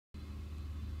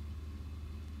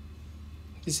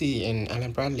This is an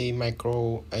Allen Bradley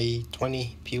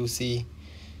Micro820 PLC.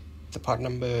 The part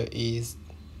number is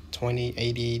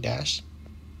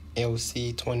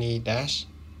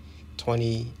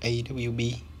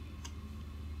 2080-LC20-20AWB.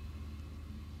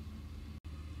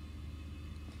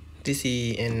 This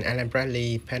is an Allen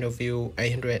Bradley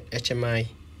Panelview800 HMI.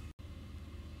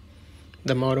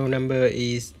 The model number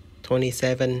is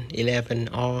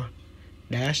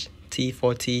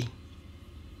 2711R-T40.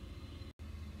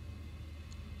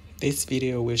 This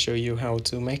video will show you how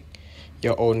to make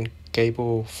your own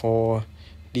cable for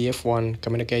DF1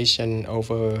 communication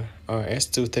over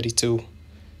RS232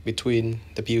 between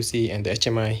the PLC and the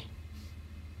HMI.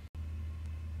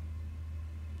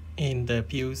 In the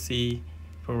PLC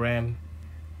program,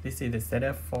 this is the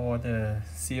setup for the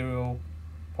serial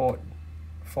port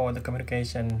for the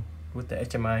communication with the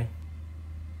HMI.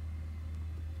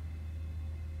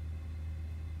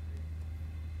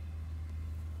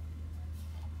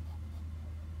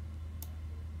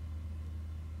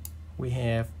 We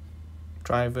have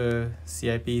driver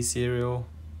CIP serial,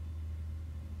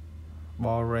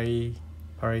 baud rate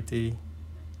parity,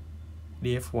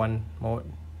 DF1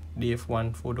 mode,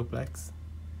 DF1 full duplex,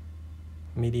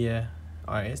 media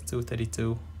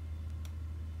RS232.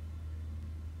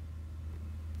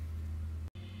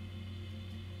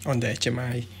 On the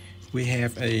HMI, we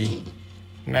have a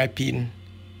 9-pin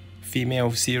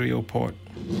female serial port.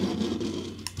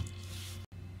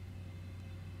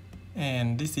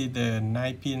 And this is the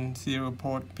 9-pin serial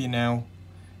port Pinout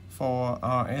for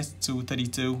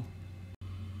RS232.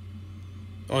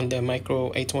 On the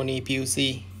Micro820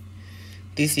 PLC,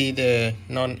 this is the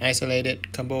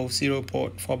non-isolated combo serial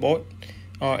port for both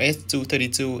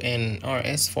RS232 and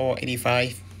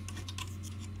RS485.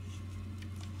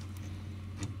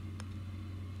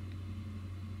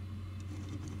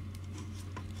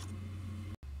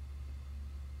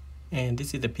 And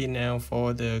this is the Pinout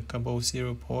for the combo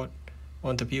serial port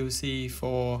on the PLC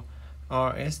for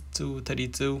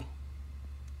RS232.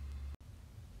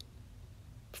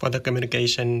 For the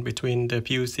communication between the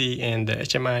PLC and the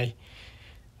HMI,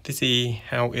 this is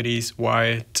how it is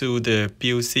wired to the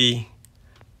PLC.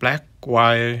 Black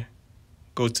wire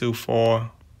goes to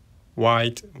 4,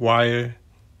 white wire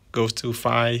goes to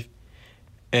 5,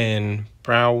 and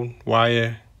brown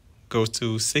wire goes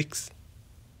to 6.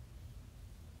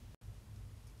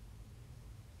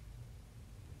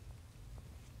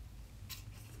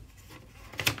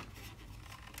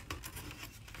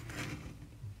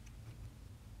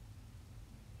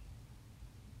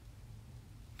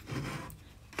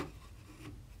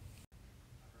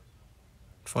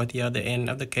 For the other end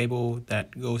of the cable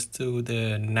that goes to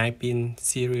the 9-pin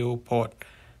serial port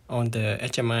on the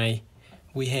HMI,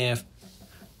 we have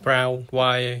brown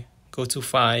wire go to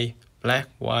 5, black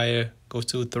wire go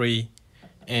to 3,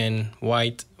 and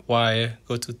white wire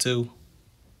go to 2.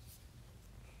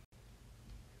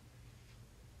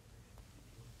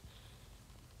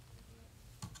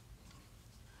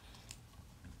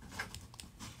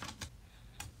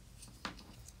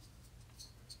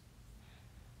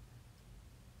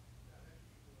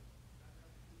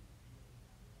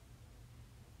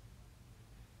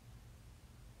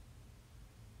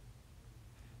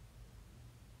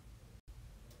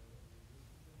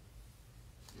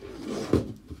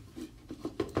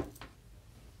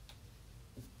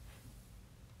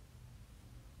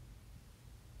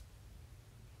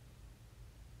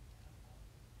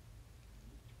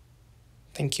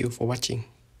 Thank you for watching.